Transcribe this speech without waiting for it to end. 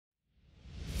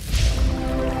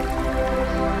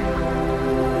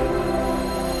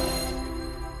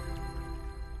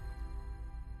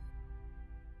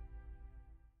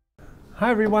Hi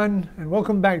everyone, and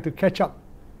welcome back to Catch Up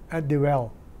at the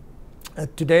Well.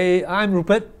 Today I'm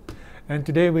Rupert, and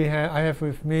today I have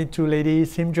with me two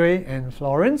ladies, Heem, Juay and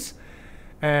Florence,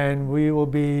 and we will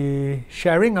be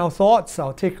sharing our thoughts,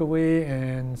 our takeaway,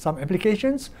 and some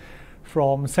applications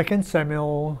from 2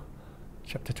 Samuel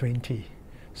chapter 20.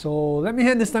 So let me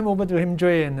hand this time over to Heem,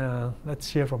 Juay, and let's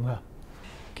hear from her.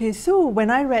 Okay, so when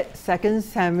I read 2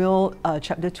 Samuel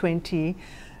chapter 20,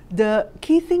 the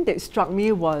key thing that struck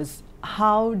me was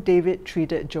how David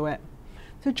treated Joab.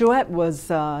 So Joab was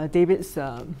David's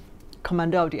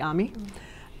commander of the army.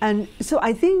 And so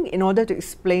I think in order to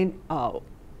explain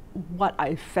what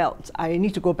I felt, I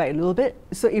need to go back a little bit.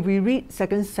 So if we read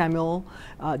 2 Samuel,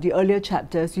 the earlier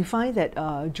chapters, you find that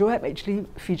Joab actually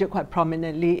featured quite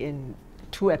prominently in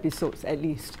 2 episodes at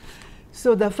least.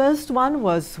 So the first one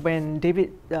was when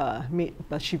David made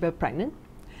Bathsheba pregnant.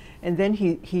 And then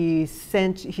he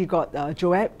got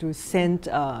Joab to send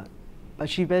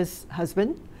Bathsheba's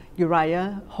husband,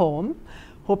 Uriah, home,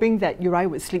 hoping that Uriah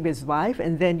would sleep with his wife,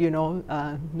 and then,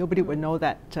 nobody would know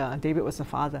that David was the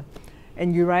father.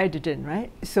 And Uriah didn't,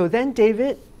 right? So then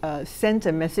David sent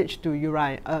a message to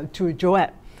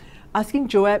Joab, asking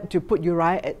Joab to put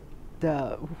Uriah at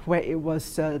where it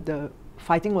was the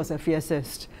fighting was the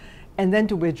fiercest, and then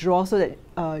to withdraw so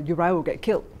that Uriah would get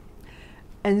killed.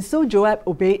 And so Joab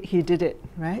obeyed, he did it,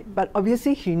 right? But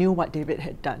obviously he knew what David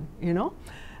had done,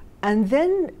 And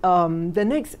then the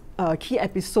next key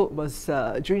episode was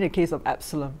during the case of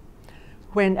Absalom.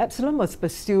 When Absalom was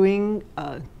pursuing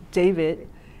David,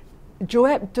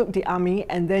 Joab took the army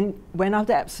and then went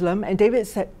after Absalom, and David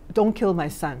said, "Don't kill my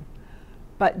son."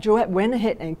 But Joab went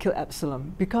ahead and killed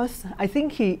Absalom because I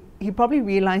think he probably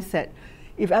realized that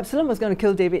if Absalom was going to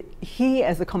kill David, he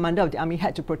as the commander of the army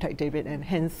had to protect David and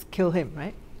hence kill him,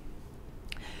 right?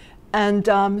 And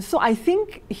so I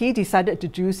think he decided to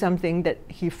do something that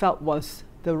he felt was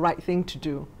the right thing to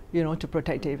do, to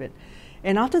protect David.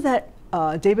 And after that,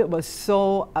 David was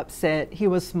so upset, he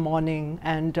was mourning,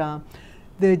 and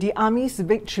the army's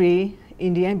victory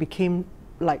in the end became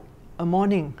like a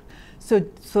mourning.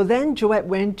 So then Joab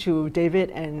went to David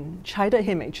and chided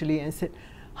him actually and said,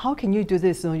 "How can you do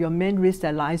this? Your men risked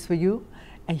their lives for you,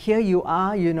 and here you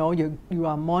are, you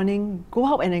are mourning. Go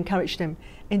out and encourage them."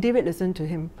 And David listened to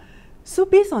him. So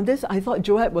based on this, I thought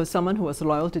Joab was someone who was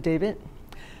loyal to David,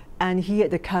 and he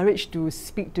had the courage to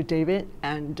speak to David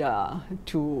and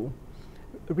to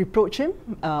reproach him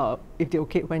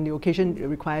when the occasion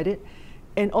required it.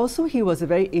 And also he was a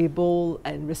very able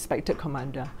and respected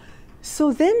commander.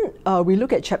 So then we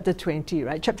look at chapter 20,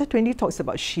 right? Chapter 20 talks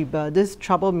about Sheba, this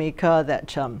troublemaker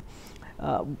that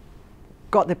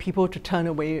got the people to turn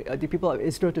away, the people of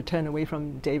Israel to turn away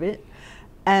from David.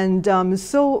 And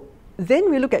so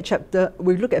then we look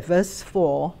at verse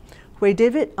 4, where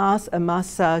David asked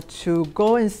Amasa to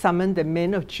go and summon the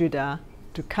men of Judah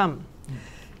to come.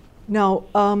 Now,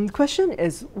 question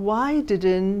is, why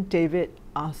didn't David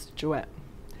ask Joab?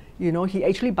 He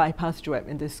actually bypassed Joab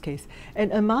in this case.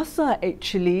 And Amasa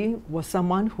actually was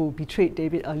someone who betrayed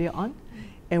David earlier on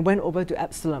and went over to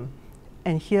Absalom.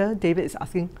 And here David is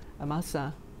asking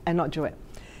Amasa and not Joab.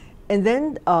 And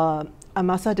then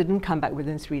Amasa didn't come back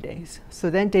within 3 days. So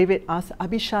then David asked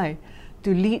Abishai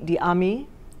to lead the army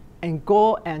and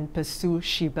go and pursue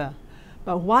Sheba.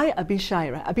 But why Abishai?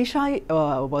 Right? Abishai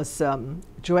was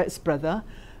Joab's brother,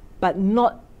 but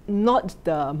not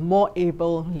the more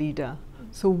able leader.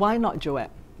 So why not Joab?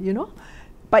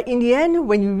 But in the end,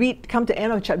 when you come to the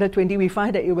end of chapter 20, we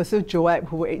find that it was still Joab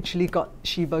who actually got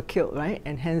Sheba killed, right?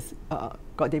 And hence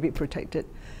got David protected.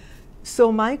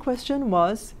 So my question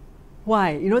was,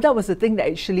 why? That was the thing that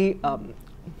actually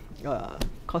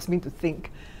caused me to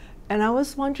think. And I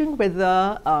was wondering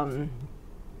whether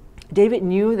David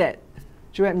knew that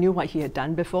Joab knew what he had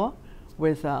done before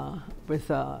with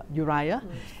Uriah.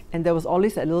 And there was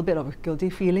always a little bit of a guilty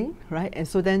feeling, right? And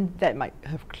so then that might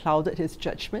have clouded his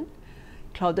judgment,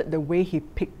 clouded the way he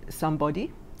picked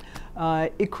somebody.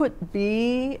 It could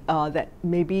be that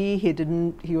maybe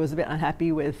he was a bit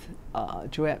unhappy with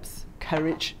Joab's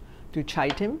courage to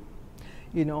chide him.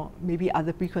 Maybe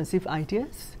other preconceived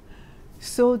ideas.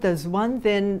 So there's one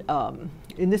then,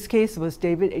 in this case, was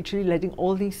David actually letting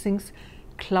all these things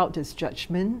cloud his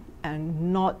judgment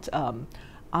and not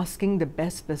asking the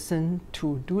best person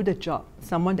to do the job,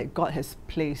 someone that God has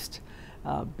placed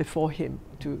before him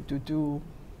to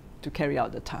carry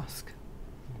out the task.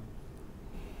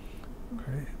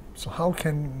 Okay, so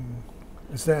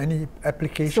is there any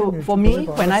application? So for me,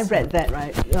 when I read that,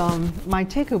 right, my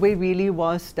takeaway really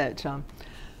was that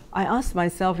I asked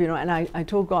myself, and I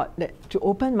told God that to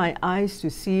open my eyes to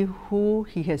see who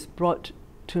He has brought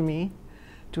to me,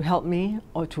 to help me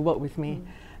or to work with me.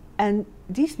 And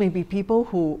these may be people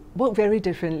who work very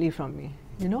differently from me,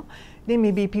 you know. They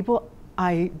may be people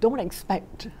I don't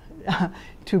expect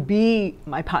to be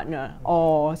my partner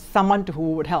or someone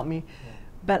who would help me.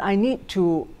 But I need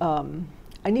to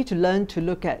learn to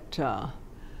look at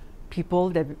people,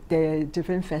 their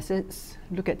different facets,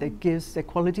 look at their gifts, their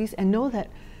qualities, and know that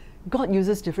God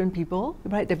uses different people,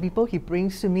 right? The people He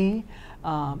brings to me,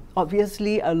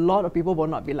 obviously a lot of people will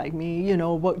not be like me, you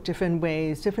know, work different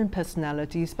ways, different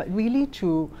personalities, but really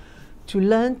to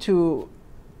learn to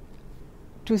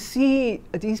see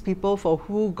these people for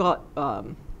who God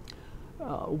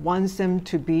wants them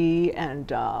to be, and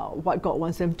what God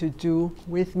wants them to do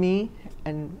with me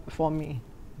and for me.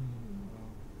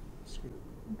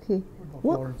 Okay.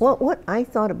 What I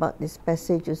thought about this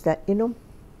passage is that, you know,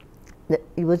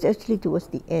 it was actually towards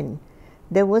the end,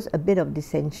 there was a bit of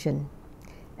dissension,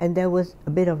 and there was a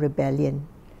bit of rebellion.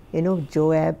 You know,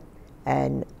 Joab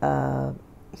and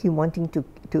he wanting to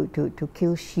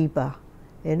kill Sheba,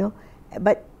 you know,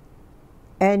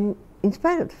 and in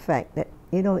spite of the fact that,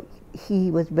 you know,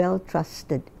 he was well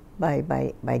trusted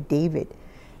by David,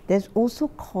 there's also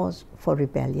cause for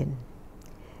rebellion,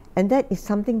 and that is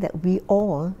something that we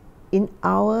all in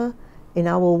our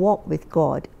walk with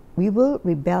God, we will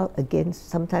rebel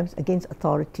sometimes against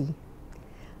authority.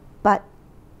 But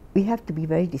we have to be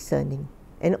very discerning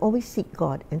and always seek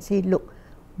God and say, look,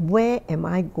 where am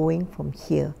I going from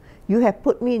here? You have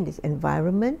put me in this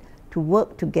environment to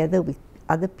work together with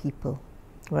other people,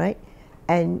 right?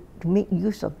 And to make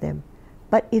use of them.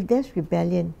 But if there's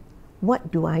rebellion,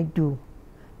 what do I do?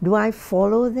 Do I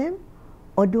follow them?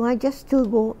 Or do I just still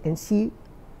go and see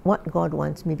what God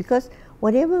wants me? Because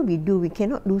whatever we do, we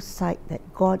cannot lose sight that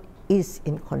God is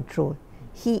in control.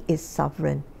 He is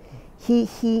sovereign.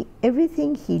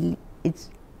 Everything it's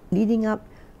leading up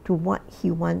to what He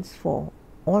wants for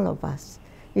all of us.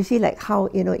 You see, like how,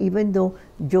 you know, even though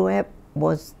Joab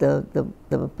was the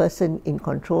person in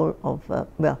control of,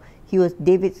 he was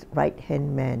David's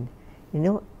right-hand man. You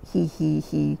know,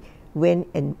 he went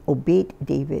and obeyed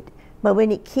David. But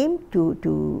when it came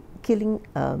to killing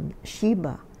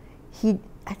Sheba,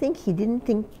 I think he didn't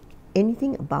think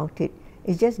anything about it.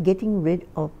 It's just getting rid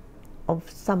of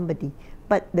somebody.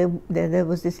 But there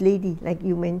was this lady, like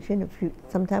you mentioned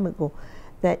some time ago,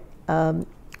 that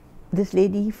this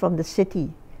lady from the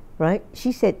city, right?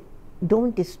 She said,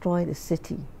 "Don't destroy the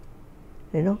city."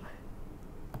 You know,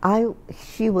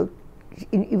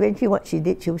 eventually what she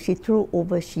did, she threw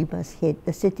over Sheba's head.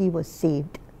 The city was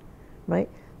saved, right?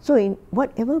 So in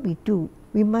whatever we do,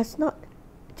 we must not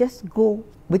just go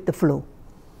with the flow,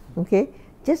 okay?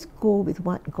 Just go with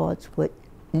what God's word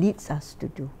leads us to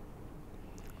do.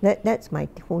 That's my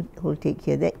whole take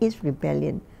here. There is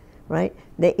rebellion, right?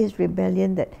 There is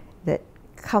rebellion that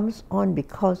comes on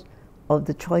because of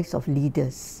the choice of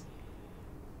leaders.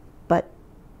 But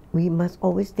we must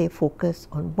always stay focused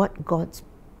on what God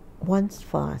wants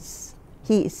for us.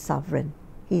 He is sovereign.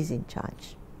 He's in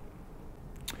charge.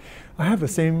 I have the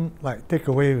same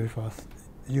takeaway with us,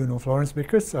 you know, Florence,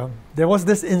 because there was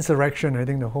this insurrection. I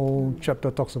think the whole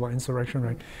chapter talks about insurrection,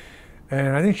 right?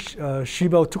 And I think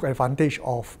Sheba took advantage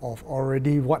of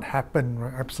already what happened,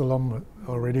 right? Absalom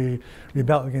already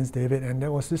rebelled against David, and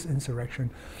there was this insurrection.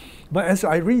 But as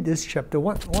I read this chapter,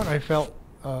 what I felt,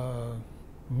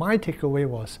 my takeaway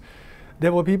was,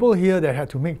 there were people here that had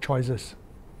to make choices.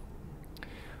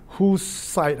 Whose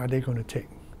side are they going to take,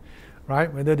 right?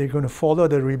 Whether they're going to follow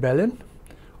the rebellion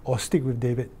or stick with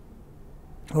David.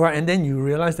 All right, and then you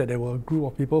realize that there were a group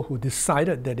of people who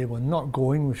decided that they were not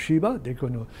going with Sheba. They're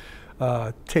going to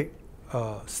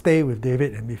stay with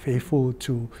David and be faithful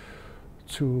to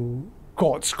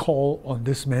God's call on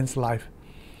this man's life.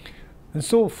 And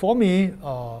so for me,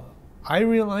 I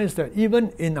realized that even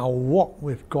in our walk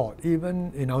with God,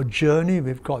 even in our journey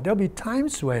with God, there'll be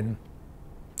times when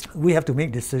we have to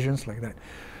make decisions like that.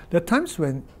 There are times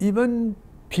when even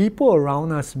people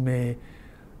around us may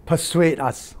persuade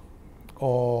us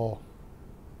or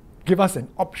give us an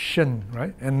option,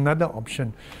 right? Another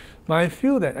option. But I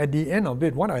feel that at the end of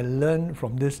it, what I learned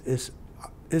from this is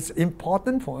it's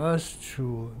important for us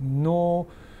to know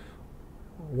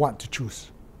what to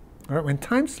choose. Right? When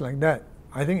times like that,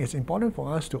 I think it's important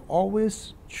for us to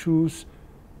always choose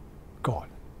God,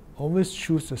 always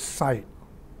choose the side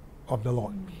of the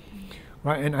Lord.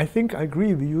 Right? And I think I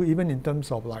agree with you even in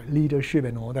terms of leadership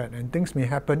and all that, and things may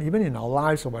happen even in our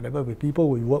lives or whatever with people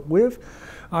we work with.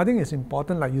 I think it's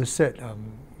important, like you said,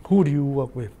 who do you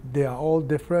work with? They are all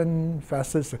different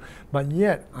facets, but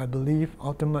yet I believe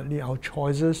ultimately our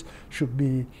choices should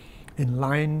be in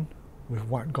line with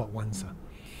what God wants.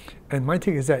 And my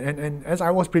take is that, and as I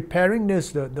was preparing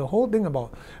this, the whole thing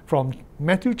about from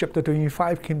Matthew chapter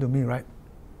 25 came to me, right?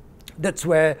 That's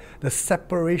where the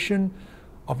separation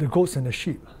of the goats and the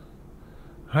sheep,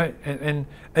 right? And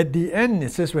at the end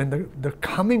it says when the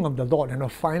coming of the Lord and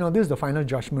this is the final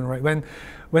judgment, right?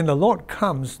 When the Lord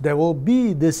comes, there will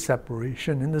be this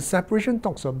separation, and the separation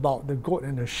talks about the goat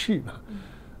and the sheep,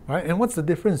 right? And what's the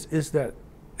difference is that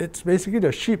it's basically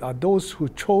the sheep are those who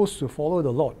chose to follow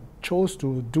the Lord, chose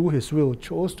to do His will,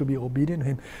 chose to be obedient to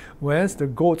Him, whereas the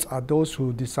goats are those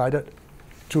who decided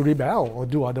to rebel or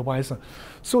do otherwise.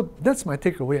 So that's my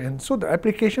takeaway. And so the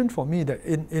application for me that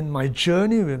in my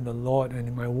journey with the Lord and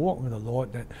in my walk with the Lord,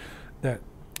 that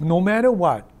no matter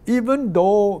what, even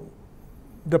though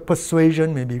the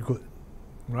persuasion may be good,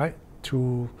 right,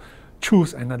 to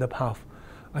choose another path,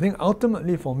 I think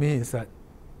ultimately for me is that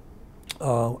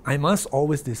I must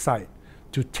always decide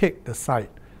to take the side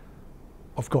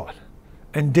of God.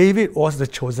 And David was the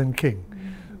chosen king.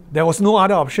 There was no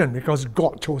other option because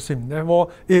God chose him. Therefore,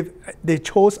 if they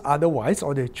chose otherwise,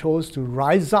 or they chose to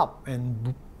rise up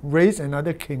and raise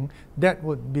another king, that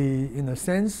would be, in a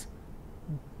sense,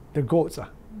 the goats.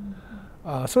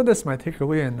 So that's my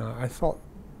takeaway, and I thought,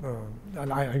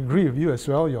 and I agree with you as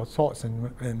well, your thoughts,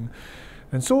 and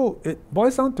so it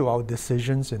boils down to our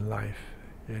decisions in life.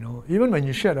 You know, even when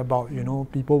you shared about, you know,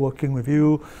 people working with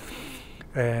you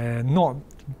and not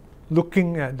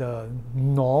looking at the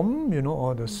norm, you know,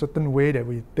 or the certain way that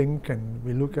we think and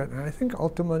we look at. And I think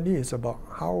ultimately it's about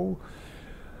how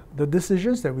the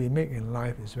decisions that we make in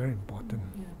life is very important.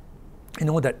 Yeah. You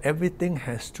know, that everything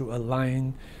has to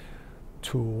align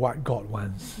to what God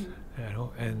wants. You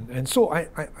know, and so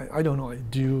I don't know.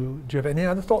 Do you have any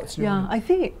other thoughts? I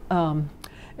think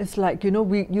it's like, you know,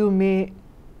 you may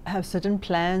have certain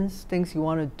plans, things you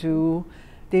want to do.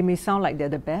 They may sound like they're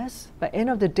the best, but end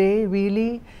of the day,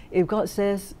 really, if God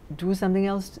says do something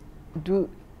else, do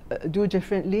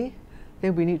differently,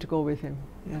 then we need to go with Him.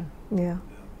 Yeah.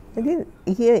 I think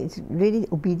here it's really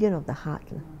obedience of the heart.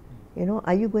 You know,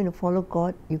 are you going to follow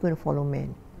God? You're going to follow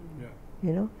man.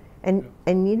 You know, and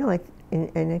you know,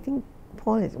 and I think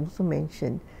Paul has also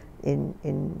mentioned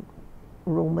in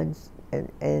Romans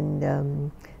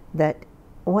and that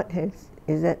what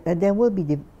is that there will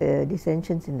be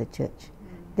dissensions in the church.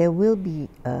 There will be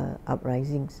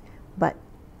uprisings, but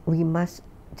we must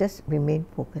just remain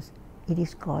focused. It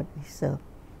is God we serve,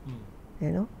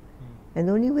 you know, and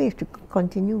the only way is to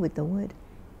continue with the Word.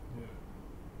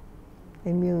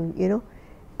 And you know,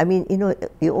 I mean, you know,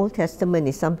 the Old Testament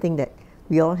is something that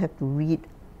we all have to read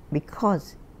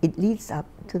because it leads up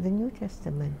to the New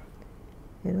Testament.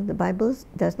 You know, the Bible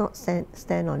does not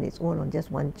stand on its own on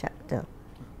just one chapter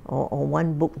or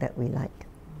one book that we like.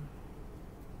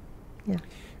 Yeah.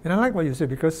 And I like what you said,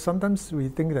 because sometimes we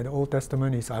think that the Old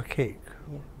Testament is archaic.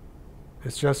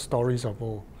 It's just stories of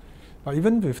old. But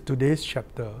even with today's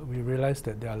chapter, we realize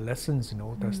that there are lessons in the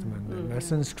Old Testament,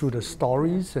 lessons through the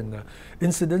stories and the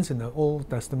incidents in the Old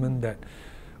Testament that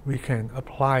we can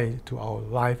apply to our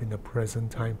life in the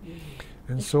present time.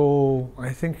 And so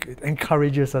I think it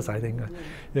encourages us,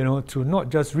 you know, to not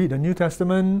just read the New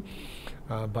Testament,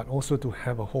 but also to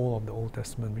have a whole of the Old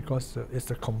Testament, because it's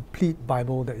the complete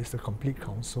Bible that is the complete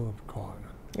counsel of God.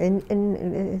 And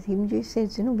as Heem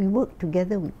says, you know, we work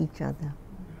together with each other.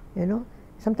 You know,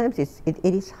 sometimes it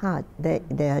is hard.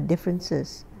 There are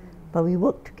differences, but we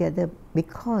work together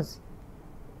because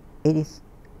it is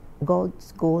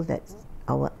God's goal. That's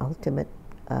our ultimate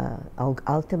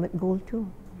goal too.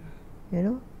 You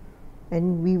know,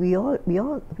 and we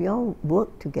all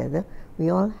work together. We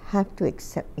all have to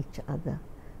accept each other.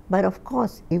 But of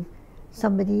course, if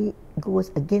somebody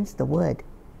goes against the Word,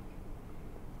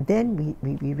 then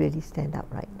we really stand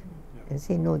upright and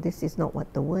say, no, this is not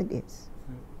what the Word is.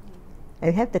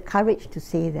 And we have the courage to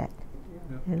say that,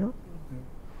 you know.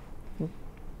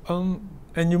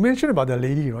 And you mentioned about the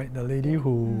lady, right? The lady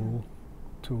who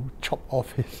to chop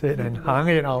off his head and hung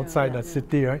it outside the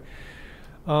city, right?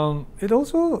 It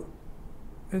also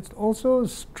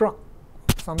struck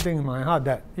something in my heart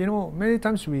that, you know, many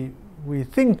times we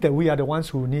think that we are the ones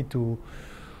who need to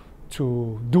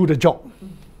do the job.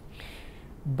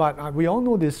 But we all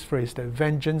know this phrase that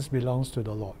vengeance belongs to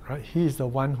the Lord, right? He is the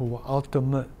one who will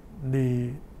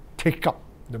ultimately take up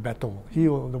the battle. He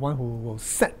will the one who will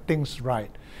set things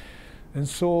right. And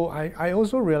so I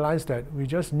also realized that we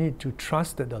just need to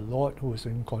trust that the Lord, who is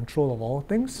in control of all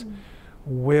things,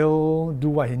 will do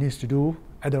what He needs to do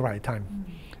at the right time.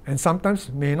 And sometimes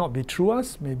it may not be through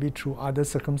us, maybe through other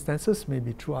circumstances,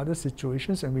 maybe through other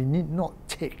situations, and we need not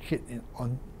take it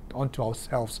onto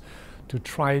ourselves to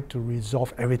try to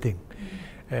resolve everything.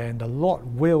 And the Lord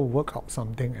will work out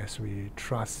something as we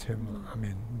trust Him. I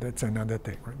mean, that's another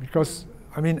thing, right? Because,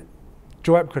 I mean,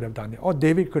 Joab could have done it, or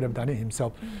David could have done it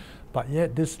himself. But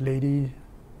yet this lady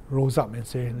rose up and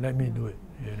said, let me do it,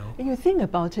 you know. And you think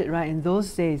about it, right, in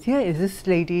those days, here is this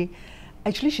lady,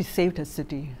 actually she saved her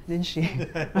city, didn't she?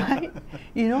 Right?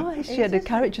 You know, she had the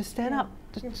courage to stand up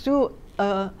to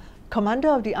a commander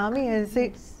of the army and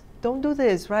say, don't do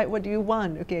this, right? What do you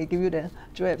want? Okay, I give you the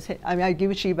Joab's head. I mean, I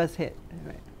give you Sheba's head.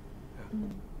 Right.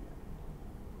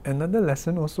 Another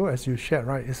lesson also, as you shared,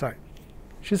 right, is like,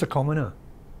 she's a commoner.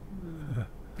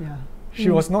 Yeah. She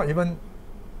was not even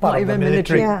part of the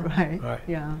military. Yeah. Right.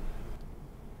 Yeah.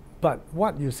 But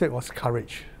what you said was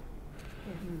courage.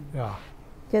 Yeah.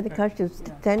 She had the courage to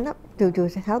stand up to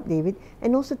help David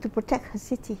and also to protect her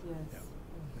city. Yes.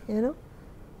 You know?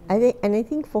 I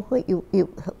think for her,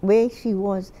 where she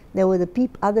was, there were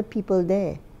other people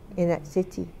there in that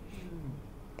city.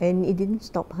 And it didn't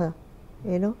stop her,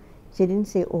 you know. She didn't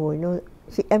say, oh, you know,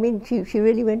 she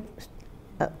really went,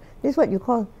 this is what you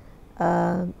call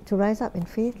to rise up in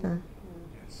faith.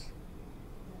 Yes.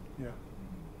 Yeah.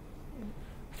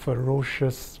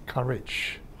 Ferocious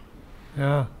courage.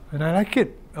 Yeah. And I like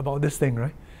it about this thing,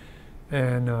 right?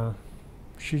 And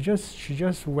she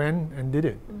just went and did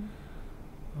it.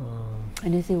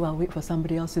 And you say, well, wait for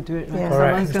somebody else to do it, right? Yeah.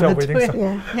 Correct. Instead of waiting.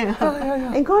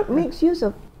 Yeah. And God makes use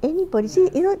of anybody. See,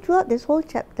 you know, throughout this whole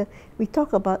chapter, we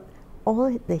talk about all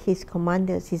his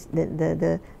commanders,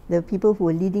 the people who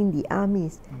were leading the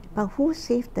armies. But who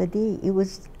saved the day? It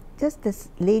was just this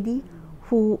lady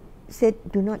who said,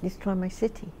 do not destroy my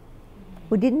city,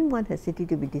 who didn't want her city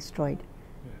to be destroyed.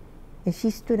 And she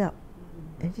stood up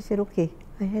and she said, okay,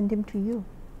 I hand him to you.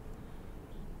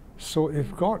 So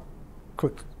if God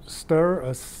could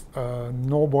stir a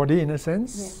nobody, in a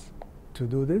sense, to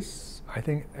do this, I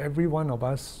think every one of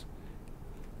us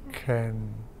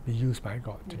can be used by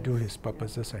God to do His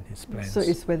purposes and His plans. So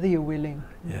it's whether you're willing.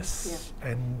 Yes,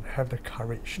 and have the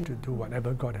courage to do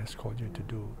whatever God has called you to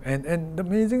do. And the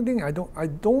amazing thing, I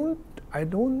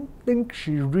don't think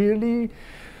she really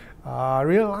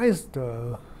realized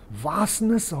the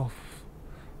vastness of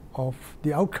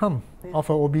the outcome of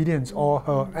her obedience or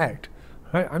her act.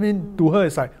 Right? I mean, to her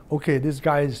it's like, okay, this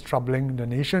guy is troubling the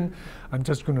nation, I'm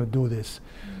just going to do this.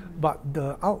 But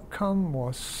the outcome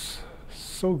was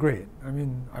so great. I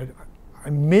mean, I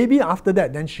maybe after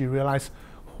that, then she realized,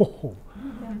 oh,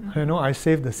 you know, I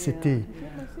saved the city.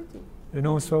 You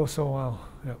know, so wow.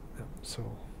 So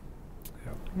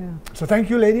thank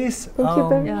you, ladies. Thank you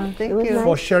very much. Thank you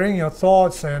for sharing your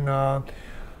thoughts, and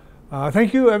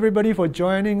thank you everybody for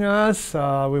joining us.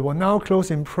 We will now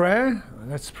close in prayer.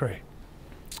 Let's pray.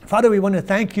 Father, we want to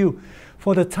thank you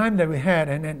for the time that we had,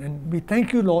 and we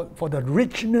thank you, Lord, for the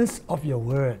richness of your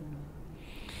word.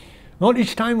 Lord,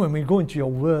 each time when we go into your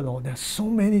word, Lord, there's so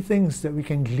many things that we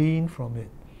can glean from it.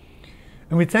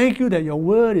 And we thank you that your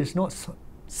word is not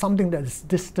something that is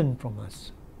distant from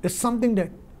us. It's something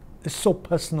that is so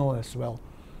personal as well.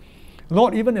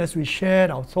 Lord, even as we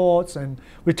shared our thoughts and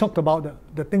we talked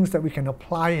about the things that we can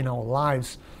apply in our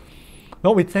lives,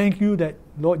 Lord, we thank you that,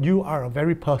 Lord, you are a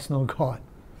very personal God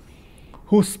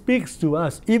who speaks to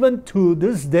us, even to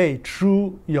this day,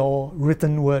 through your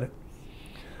written word.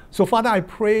 So, Father, I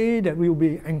pray that we will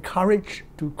be encouraged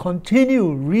to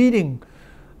continue reading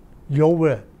your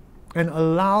word and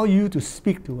allow you to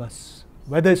speak to us.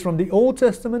 Whether it's from the Old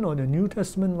Testament or the New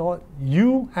Testament, Lord,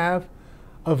 you have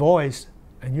a voice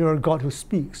and you're a God who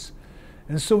speaks.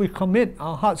 And so we commit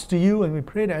our hearts to you, and we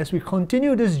pray that as we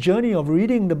continue this journey of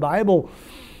reading the Bible,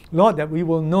 Lord, that we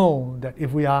will know that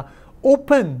if we are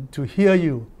open to hear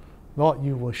you, Lord,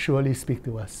 you will surely speak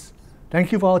to us.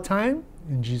 Thank you for our time.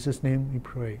 In Jesus' name we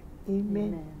pray.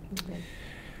 Amen.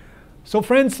 So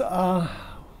friends,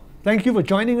 thank you for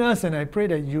joining us, and I pray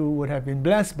that you would have been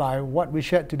blessed by what we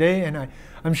shared today, and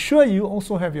I'm sure you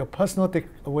also have your personal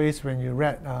takeaways when you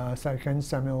read 2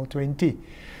 Samuel 20.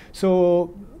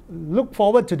 So look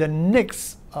forward to the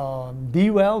next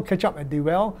Dwell, catch up at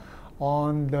Dwell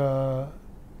on the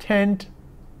 10th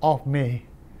of May.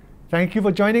 Thank you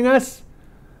for joining us.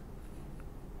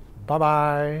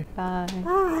 Bye-bye. Bye.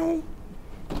 Bye.